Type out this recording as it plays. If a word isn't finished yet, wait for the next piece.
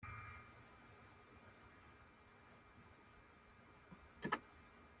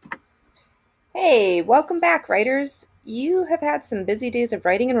Hey, welcome back, writers. You have had some busy days of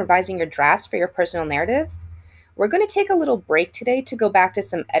writing and revising your drafts for your personal narratives. We're going to take a little break today to go back to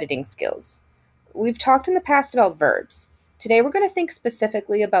some editing skills. We've talked in the past about verbs. Today, we're going to think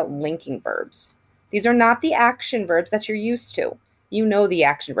specifically about linking verbs. These are not the action verbs that you're used to. You know the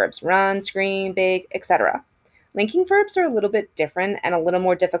action verbs run, scream, bake, etc. Linking verbs are a little bit different and a little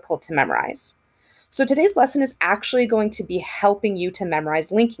more difficult to memorize. So today's lesson is actually going to be helping you to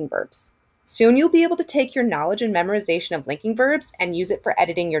memorize linking verbs. Soon you'll be able to take your knowledge and memorization of linking verbs and use it for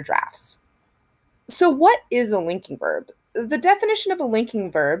editing your drafts. So what is a linking verb? The definition of a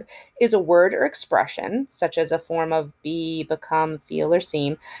linking verb is a word or expression, such as a form of be, become, feel, or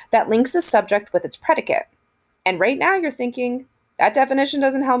seem, that links a subject with its predicate. And right now you're thinking, that definition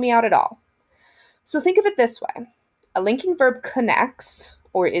doesn't help me out at all. So think of it this way. A linking verb connects,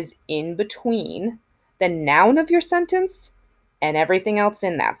 or is in between, the noun of your sentence and everything else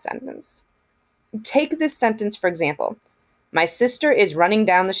in that sentence. Take this sentence, for example. My sister is running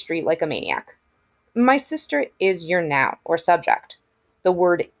down the street like a maniac. My sister is your noun or subject. The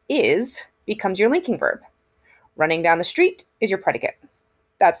word is becomes your linking verb. Running down the street is your predicate.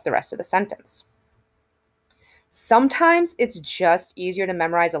 That's the rest of the sentence. Sometimes it's just easier to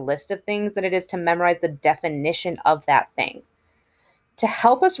memorize a list of things than it is to memorize the definition of that thing. To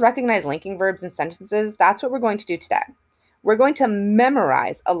help us recognize linking verbs in sentences, that's what we're going to do today. We're going to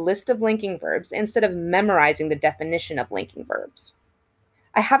memorize a list of linking verbs instead of memorizing the definition of linking verbs.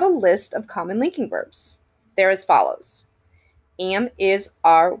 I have a list of common linking verbs. They're as follows. Am, is,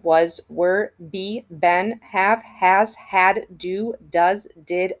 are, was, were, be, been, have, has, had, do, does,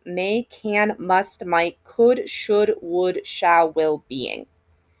 did, may, can, must, might, could, should, would, shall, will, being.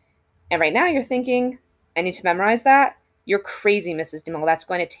 And right now you're thinking, I need to memorize that? You're crazy, Mrs. DeMille. That's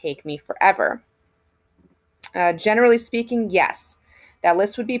going to take me forever. Generally speaking, yes, that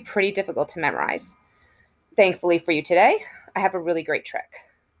list would be pretty difficult to memorize. Thankfully for you today, I have a really great trick.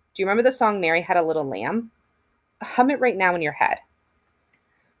 Do you remember the song Mary Had a Little Lamb? Hum it right now in your head.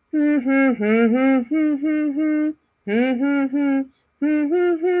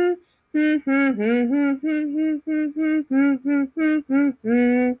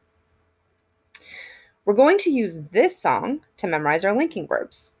 We're going to use this song to memorize our linking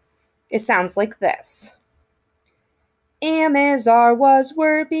verbs. It sounds like this. Am, is, are, was,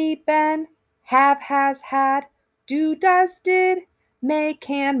 were, be, been, have, has, had, do, does, did, may,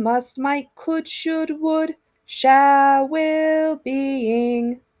 can, must, might, could, should, would, shall, will,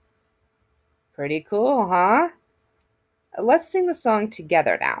 being. Pretty cool, huh? Let's sing the song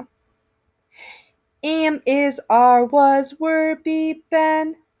together now. Am, is, are, was, were, be,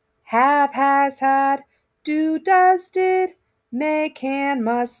 been, have, has, had, do, does, did, may, can,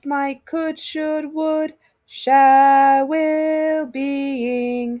 must, might, could, should, would, shall, will,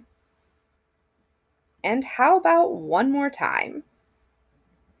 being. And how about one more time?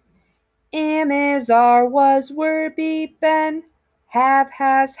 Am, is, are, was, were, be, been, have,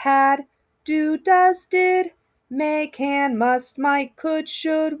 has, had, do, does, did, may, can, must, might, could,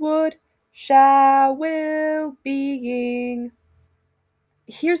 should, would, shall, will, being.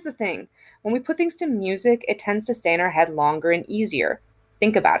 Here's the thing. When we put things to music, it tends to stay in our head longer and easier.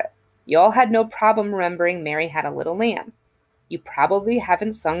 Think about it. You all had no problem remembering Mary Had a Little Lamb. You probably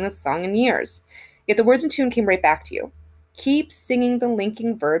haven't sung this song in years, yet the words and tune came right back to you. Keep singing the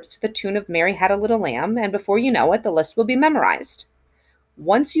linking verbs to the tune of Mary Had a Little Lamb, and before you know it, the list will be memorized.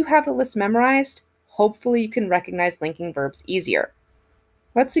 Once you have the list memorized, hopefully you can recognize linking verbs easier.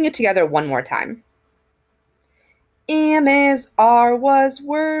 Let's sing it together one more time. Am, is, are, was,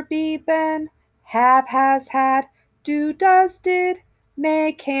 were, be, been, have, has, had, do, does, did,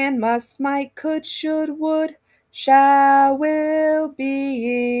 may, can, must, might, could, should, would, shall, will,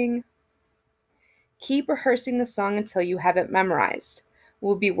 being. Keep rehearsing the song until you have it memorized.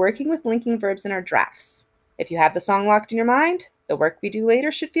 We'll be working with linking verbs in our drafts. If you have the song locked in your mind, the work we do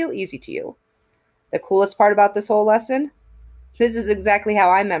later should feel easy to you. The coolest part about this whole lesson? This is exactly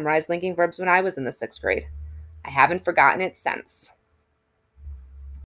how I memorized linking verbs when I was in the 6th grade. I haven't forgotten it since.